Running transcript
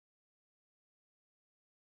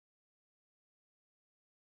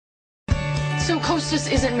So Kostas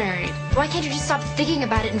isn't married? Why can't you just stop thinking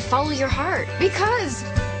about it and follow your heart? Because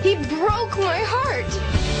he broke my heart.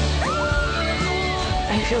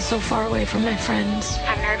 I feel so far away from my friends.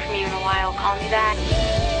 Haven't heard from you in a while. Call me back.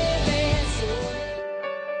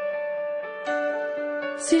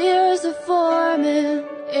 Tears are forming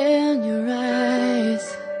in your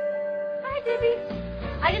eyes. Hi, Debbie.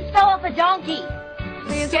 I just fell off a donkey.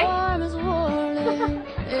 The storm is whirling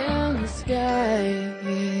in the sky.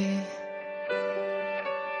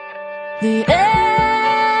 The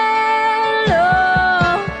end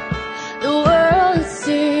of the world, it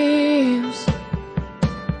seems.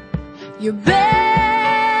 You're begging